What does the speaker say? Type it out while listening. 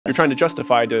You're trying to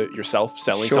justify to yourself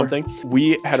selling something.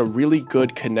 We had a really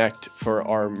good connect for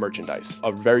our merchandise.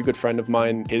 A very good friend of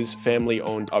mine, his family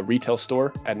owned a retail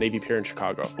store at Navy Pier in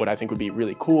Chicago. What I think would be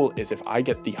really cool is if I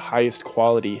get the highest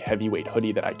quality heavyweight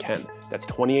hoodie that I can. That's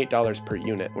 $28 per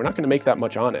unit. We're not gonna make that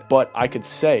much on it, but I could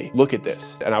say, look at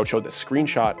this. And I would show the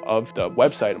screenshot of the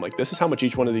website. I'm like, this is how much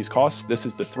each one of these costs. This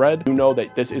is the thread. You know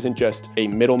that this isn't just a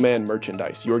middleman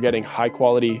merchandise. You're getting high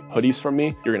quality hoodies from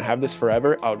me. You're gonna have this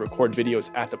forever. I would record videos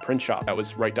at the print shop that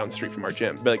was right down the street from our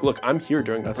gym. Be like, look, I'm here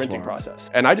during the printing process.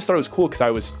 And I just thought it was cool because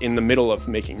I was in the middle of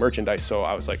making merchandise. So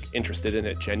I was like interested in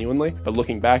it genuinely. But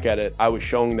looking back at it, I was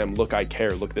showing them, look, I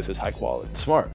care. Look, this is high quality. Smart.